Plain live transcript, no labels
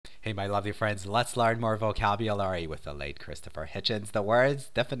Hey, my lovely friends, let's learn more vocabulary with the late Christopher Hitchens. The words,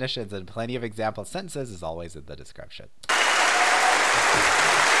 definitions, and plenty of example sentences is always in the description.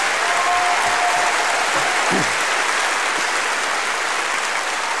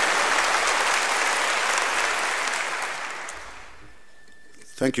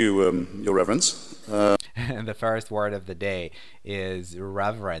 Thank you, Your Reverence. And the first word of the day is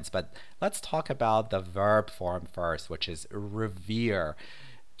reverence, but let's talk about the verb form first, which is revere.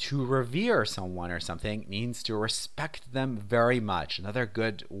 To revere someone or something means to respect them very much. Another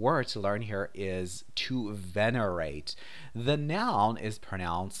good word to learn here is to venerate. The noun is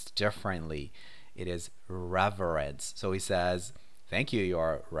pronounced differently. It is reverence. So he says, thank you,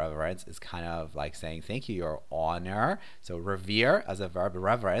 Your Reverence, is kind of like saying thank you, Your Honor. So revere as a verb,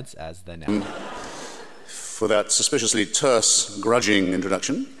 reverence as the noun. For that suspiciously terse, grudging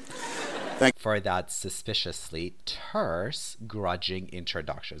introduction. For that suspiciously terse, grudging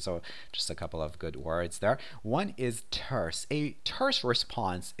introduction. So just a couple of good words there. One is terse. A terse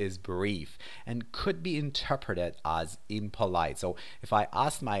response is brief and could be interpreted as impolite. So if I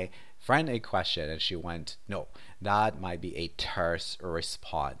asked my friend a question and she went, no, that might be a terse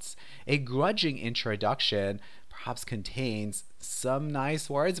response. A grudging introduction perhaps contains some nice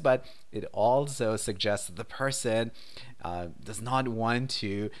words, but it also suggests that the person does not want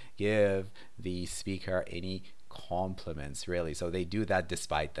to give the speaker any compliments, really. So they do that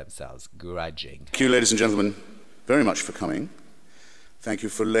despite themselves, grudging. Thank you, ladies and gentlemen, very much for coming. Thank you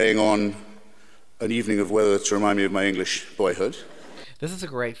for laying on an evening of weather to remind me of my English boyhood. This is a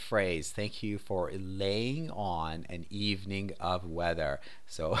great phrase. Thank you for laying on an evening of weather.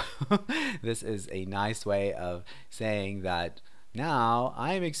 So this is a nice way of saying that now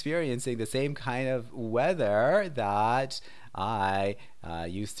I'm experiencing the same kind of weather that I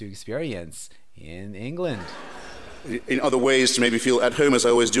used to experience in England. In other ways, to make me feel at home, as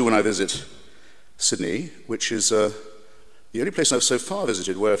I always do when I visit Sydney, which is the only place I've so far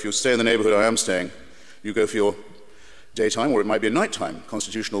visited where if you stay in the neighbourhood I am staying, you go for your daytime, or it might be a nighttime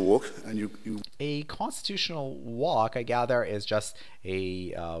constitutional walk, and you... A constitutional walk, I gather, is just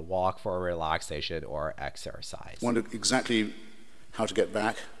a walk for relaxation or exercise. Wonder exactly how to get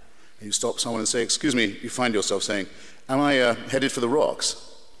back. You stop someone and say, excuse me, you find yourself saying, am I headed for the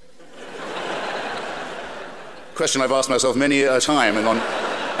rocks? Question I've asked myself many a time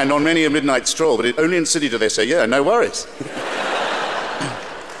and on many a midnight stroll, but only in Sydney do they say, yeah, no worries.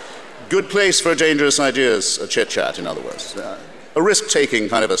 Good place for dangerous ideas, a chit-chat, in other words. A risk-taking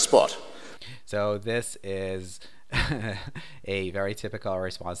kind of a spot. So this is a very typical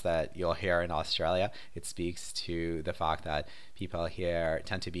response that you'll hear in Australia. It speaks to the fact that people here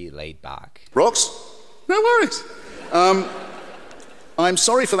tend to be laid back. Rocks? No worries. I'm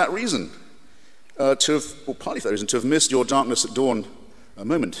sorry for that reason, partly for that reason, to have missed your darkness at dawn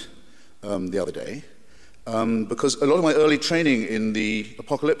moment the other day. Because a lot of my early training in the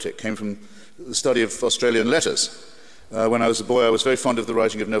apocalyptic came from the study of Australian letters. When I was a boy, I was very fond of the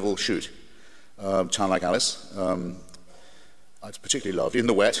writing of Neville Shute, Town Like Alice. I particularly loved In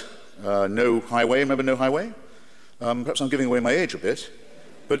the Wet, No Highway. Remember No Highway? Perhaps I'm giving away my age a bit.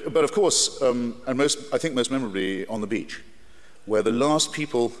 But of course, and I think most memorably, On the Beach, where the last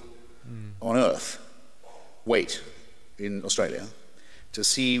people on Earth wait in Australia to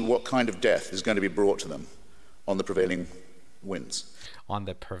see what kind of death is going to be brought to them on the prevailing winds. On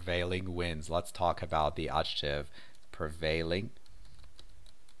the prevailing winds. Let's talk about the adjective prevailing.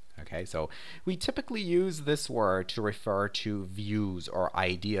 Okay, so we typically use this word to refer to views or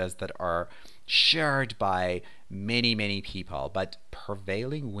ideas that are shared by many, many people, but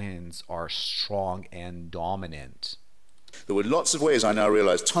prevailing winds are strong and dominant. There were lots of ways, I now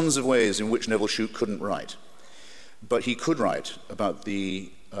realize, tons of ways in which Neville Shute couldn't write. But he could write about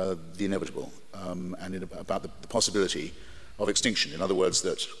the inevitable and about the possibility of extinction. In other words,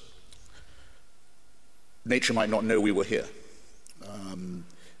 that nature might not know we were here.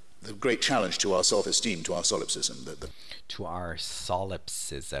 The great challenge to our self-esteem, to our solipsism. To our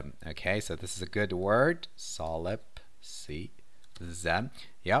solipsism. Okay, so this is a good word. Solipsism.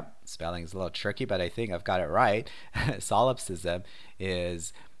 Yep, spelling is a little tricky, but I think I've got it right. Solipsism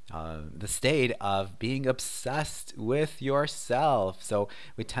is the state of being obsessed with yourself. So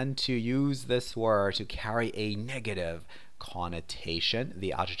we tend to use this word to carry a negative connotation.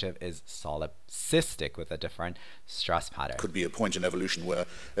 The adjective is solipsistic with a different stress pattern. Could be a point in evolution where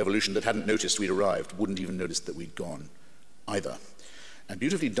evolution that hadn't noticed we'd arrived wouldn't even notice that we'd gone either. And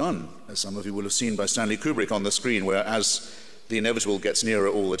beautifully done, as some of you will have seen by Stanley Kubrick on the screen, where as the inevitable gets nearer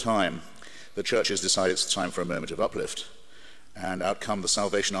all the time, the churches decide it's time for a moment of uplift. And out come the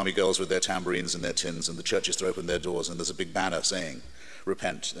Salvation Army girls with their tambourines and their tins, and the churches throw open their doors, and there's a big banner saying,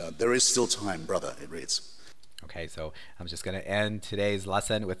 repent. There is still time, brother, it reads. Okay, so I'm just going to end today's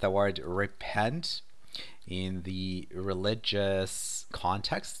lesson with the word repent. In the religious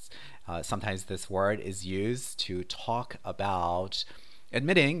context, sometimes this word is used to talk about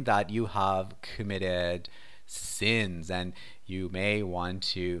admitting that you have committed sins and you may want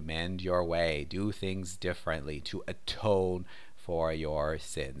to mend your way, do things differently to atone for your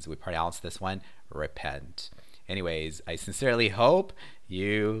sins. We pronounce this one repent. Anyways, I sincerely hope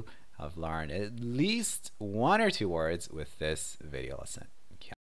you have learned at least one or two words with this video lesson.